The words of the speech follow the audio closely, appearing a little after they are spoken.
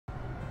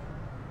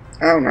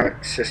Oh no,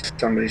 it's just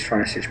somebody's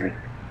trying to message me.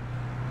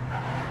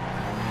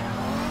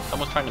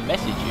 Someone's trying to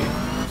message you?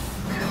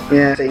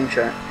 Yeah, Steam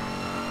chat.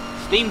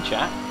 Steam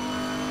chat?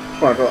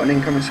 Well, I got an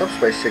incoming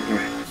subspace signal.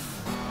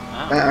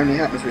 Oh. That only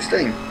happens with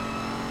Steam.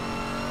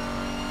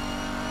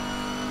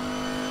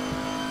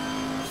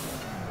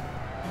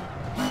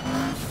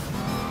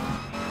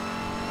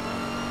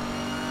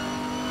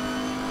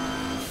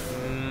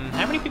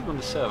 How many people on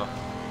the server?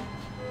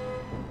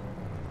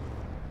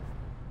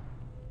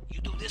 You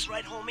do this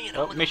right, homie, and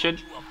Oh, mission.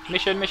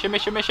 Mission.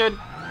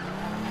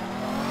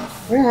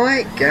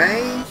 Right,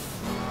 gay.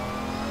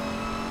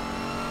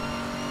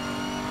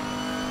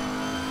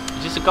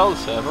 Is this a gold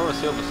server or a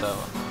silver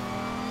server?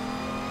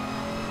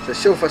 It's a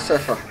silver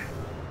surfer.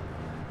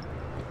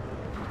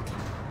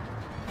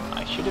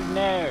 I should have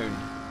known.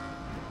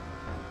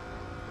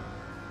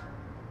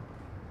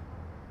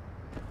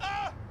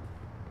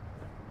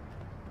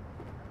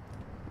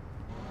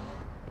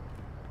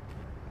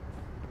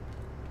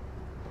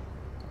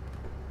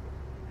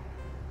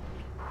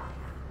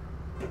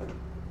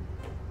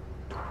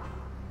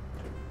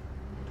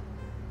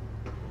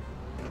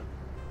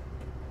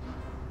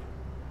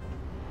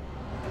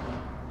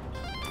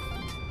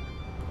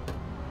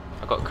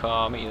 I've got a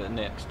car, I'll meet you at the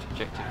next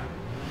objective.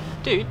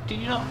 Dude, did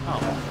you not? Oh.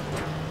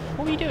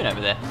 What were you doing over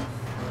there?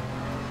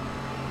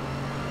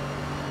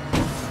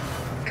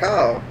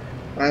 Carl,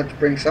 I had to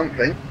bring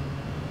something.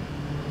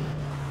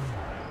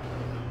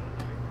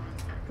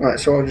 Right,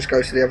 so I'll just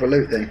go to the other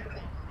loot then.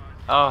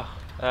 Oh,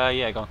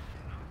 yeah, go on.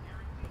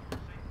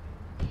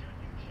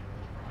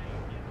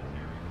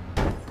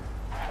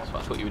 That's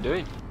what I thought you were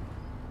doing.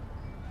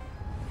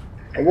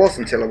 I was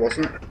until I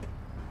wasn't.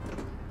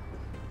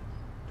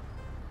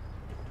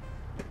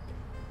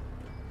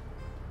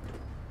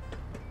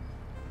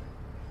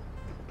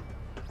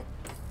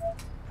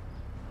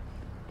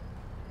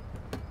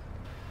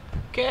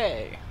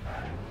 Okay.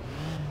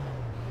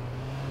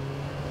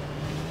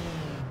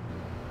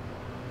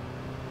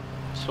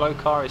 Slow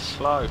car is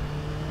slow.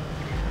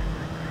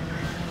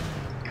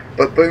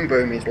 But Boom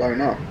Boom is blown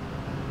up.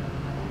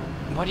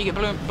 Why do you get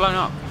blown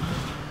up?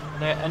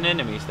 There are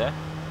enemies there.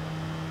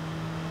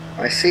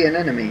 I see an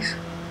enemies.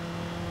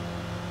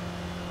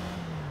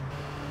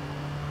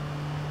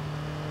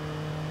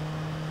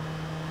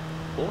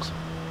 Awesome.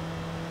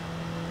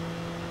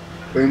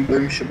 Boom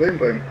Boom shaboom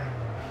boom.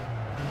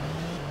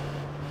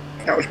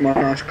 That was my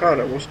nice car,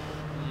 that was.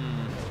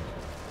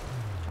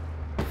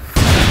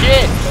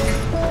 Shit!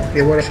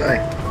 Yeah, what did I say?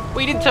 Well,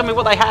 you didn't tell me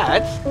what they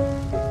had.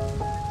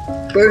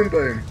 Boom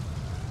Boom.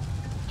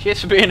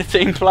 Cheers for being a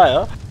team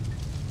player.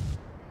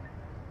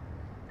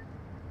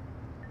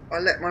 I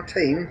let my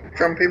team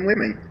jump in with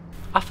me.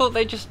 I thought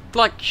they just,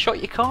 like, shot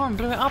your car and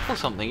blew it up or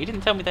something. You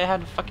didn't tell me they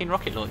had a fucking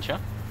rocket launcher.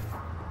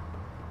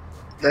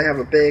 They have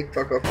a big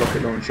fuck off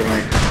rocket launcher,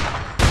 mate.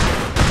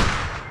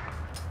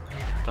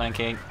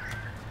 Flanking.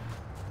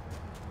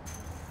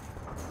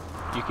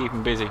 You keep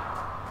them busy.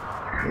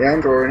 Yeah,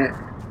 I'm drawing it.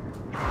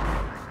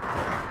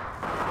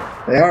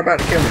 They are about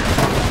to kill me.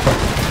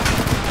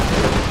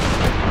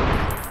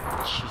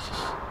 Jesus,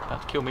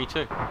 about to kill me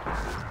too.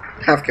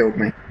 Have killed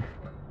me.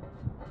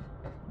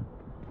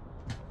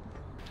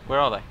 Where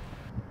are they?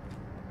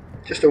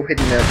 Just all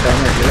hidden there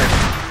down there,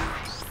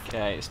 left.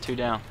 Okay, it's 2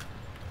 down.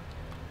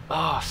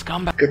 Oh,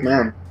 scumbag. Good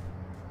man.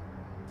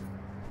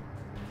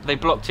 They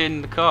blocked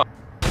in the car.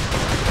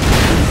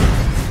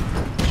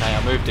 Okay,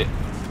 I moved it.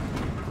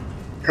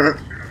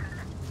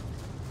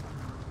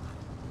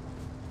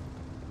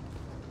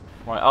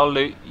 Right, I'll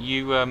loot.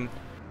 You,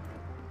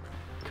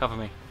 cover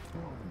me.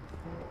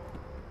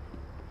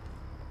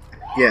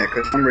 Yeah,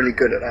 because I'm really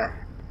good at that.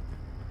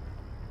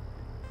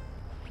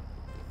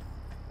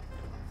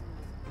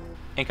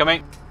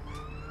 Incoming.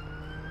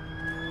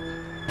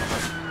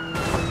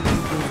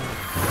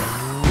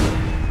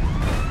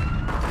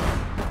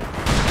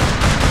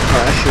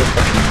 Right, that's your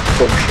fucking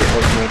bullshit,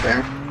 Osmore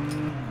down.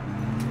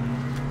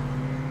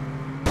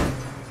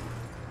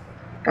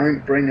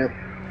 Don't bring a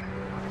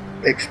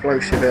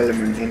explosive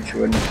element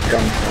into a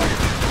gunfight.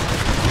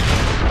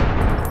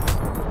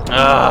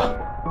 Ah.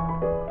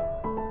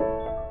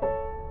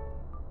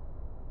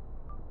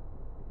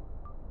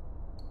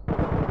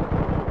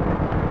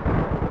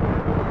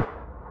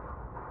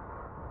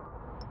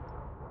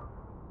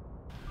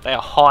 They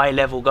are high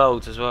level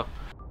golds as well.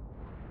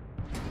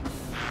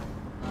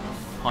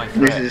 High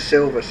threat. This is a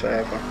silver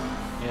server.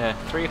 Yeah,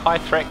 3 high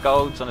threat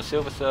golds on a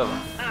silver server.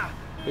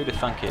 Who'd have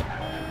thunk it?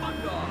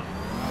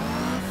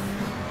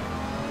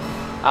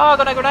 Oh, I've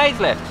got no grenades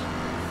left.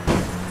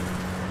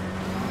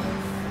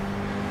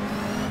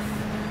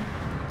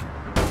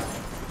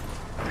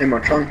 In my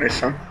trunk, this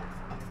son.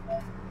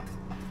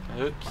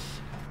 Oops.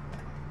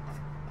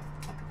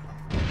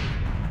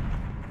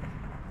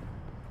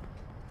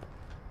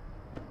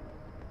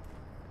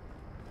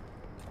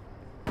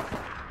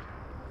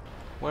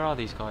 Where are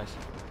these guys?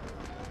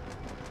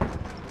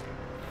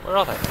 Where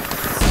are they?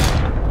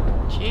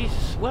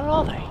 Jesus, where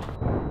are they?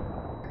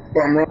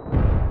 Bottom right.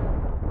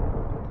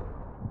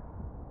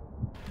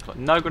 Got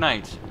no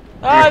grenades.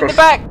 Ah, in the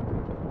back!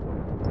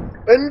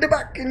 In the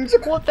back, in the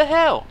back. What the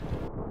hell?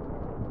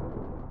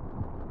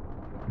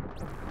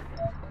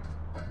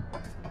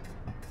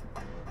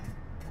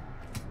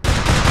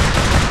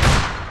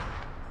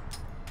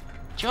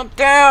 Jump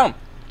down!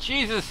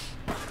 Jesus!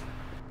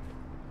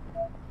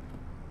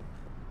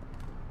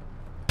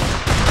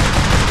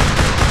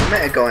 I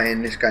met a guy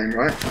in this game,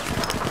 right?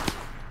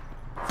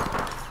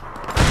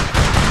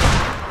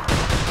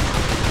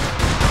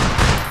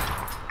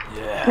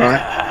 Yeah.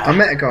 Right. I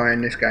met a guy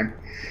in this game.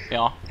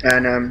 Yeah.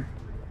 And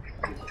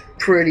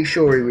pretty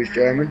sure he was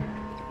German,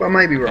 but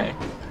maybe wrong.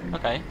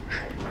 Okay.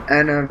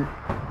 And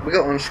we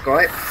got on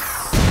Skype,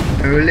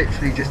 and we were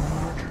literally just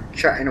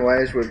chatting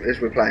away as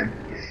we're playing.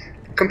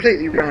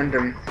 Completely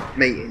random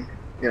meeting,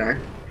 you know.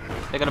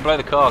 They're gonna blow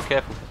the car.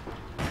 Careful.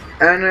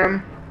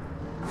 And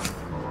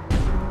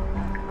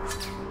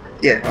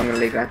yeah, I'm gonna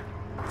leave that.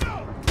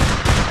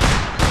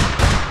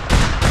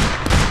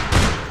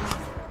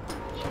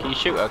 Can you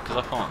shoot her? Because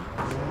I can't.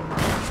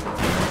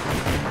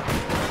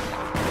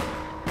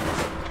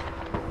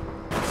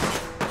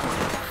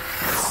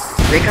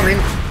 They come in.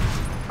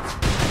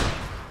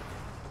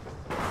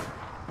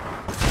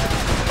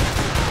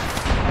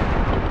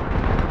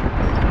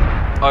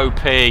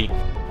 OP.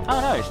 Oh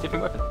no, it's a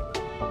different weapon.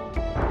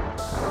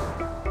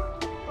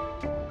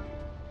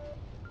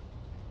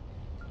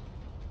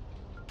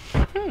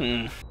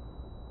 Hmm.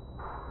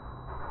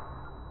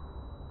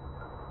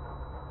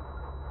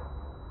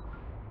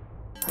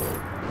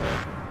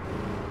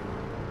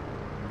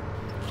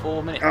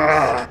 Four minutes.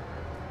 Ah.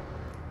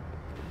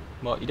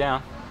 What, you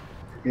down?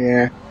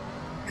 Yeah.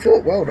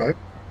 Fought well though.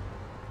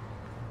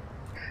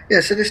 Yeah,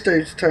 so this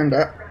dude's turned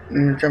up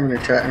and we're having a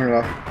chat and a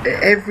laugh.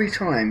 Every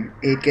time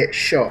he'd get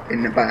shot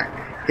in the back,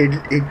 he'd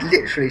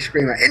literally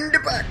scream out, "In the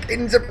back,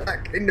 in the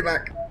back, in the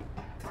back."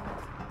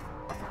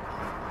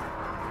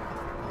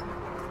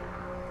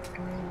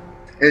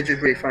 It was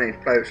just really funny to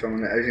play with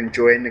someone that was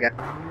enjoying the game.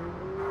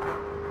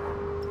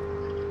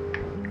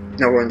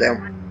 No one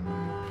down.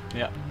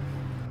 Yeah.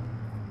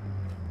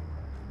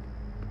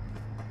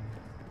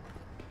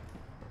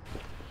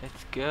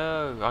 Let's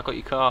go. I got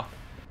your car.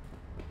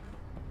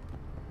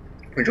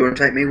 Would you want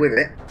to take me with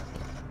it?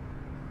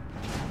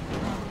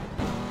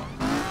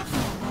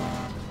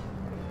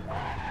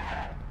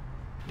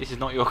 This is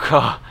not your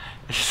car.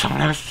 This is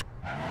someone else.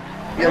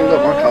 You haven't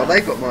got my car,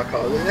 they've got my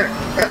car, isn't it?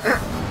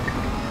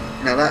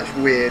 Now that's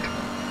weird.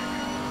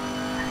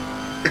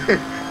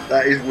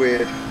 That is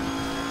weird.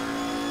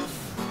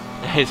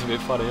 It's a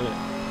bit funny, isn't it?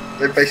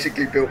 They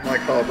basically built my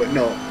car but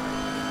not.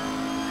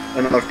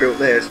 And I've built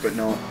theirs but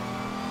not.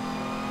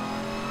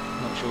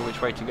 Not sure which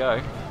way to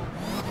go.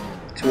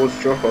 Towards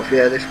the drop off,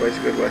 yeah, this way's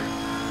a good way.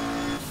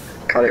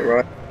 Cut it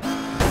right.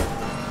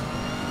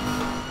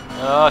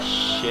 Oh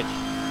shit.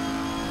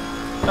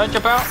 Don't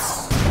jump out!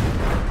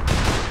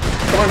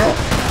 Why not?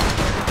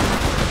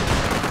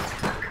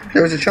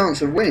 There was a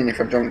chance of winning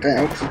if I jumped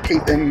out, because I'd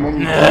keep them on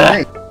me.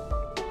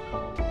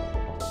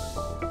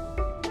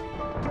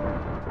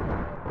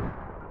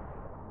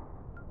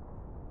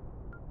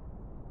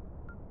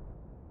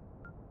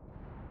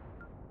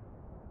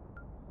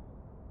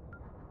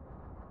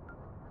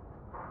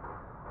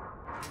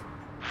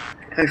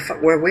 Oh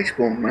fuck, where we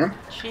spawned, man?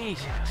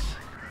 Jesus.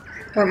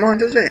 Don't mind,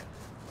 does it?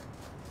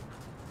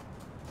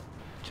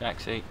 Jack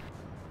seat.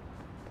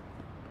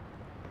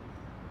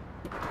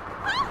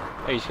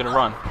 Hey, he's gonna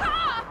run.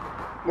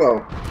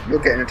 Well, you're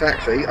getting a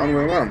taxi, I'm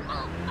gonna run.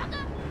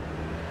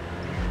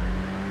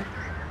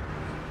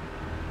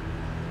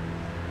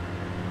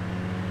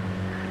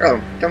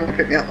 Oh, don't want to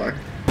pick me up though.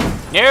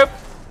 Nope.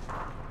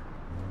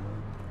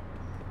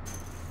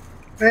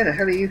 Where the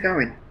hell are you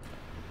going?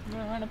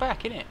 Around the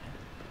back, innit?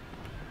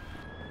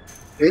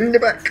 In the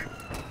back.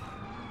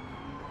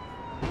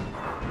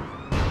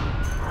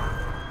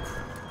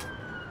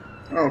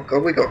 Oh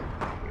god, we got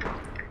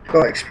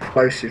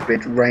explosives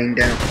being rained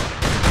down.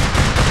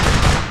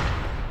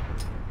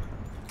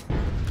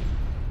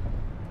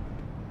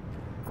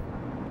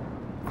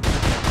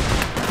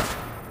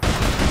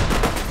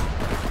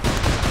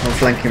 I'm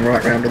flanking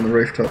right round on the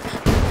rooftops.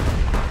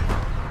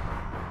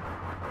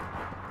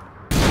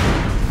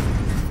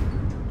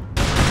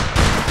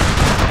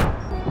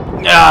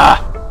 Ah!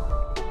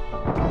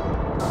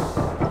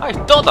 Oh, it's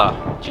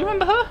Dodder. Do you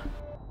remember her?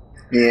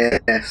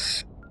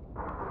 Yes.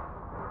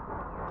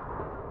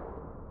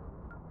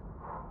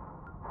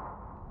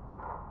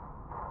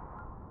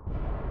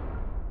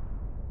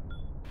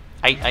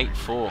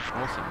 .884.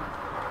 Awesome.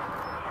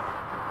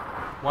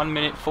 1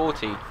 minute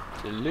 40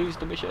 to lose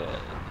the mission.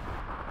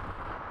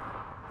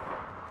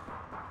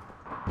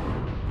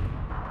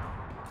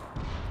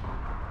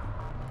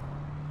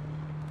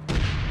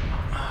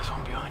 There's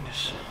one behind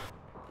us.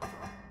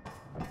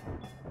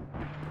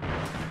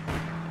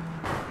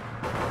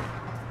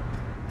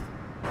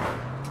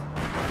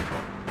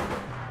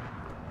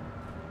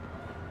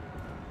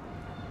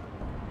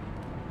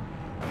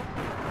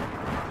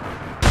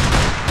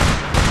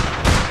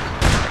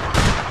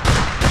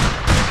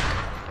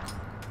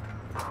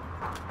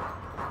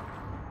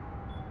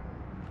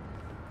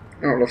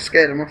 Oh, well, I've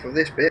scared them off of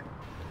this bit.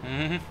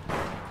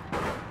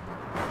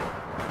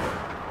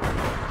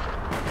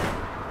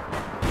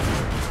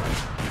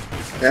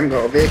 They haven't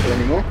got a vehicle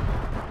anymore.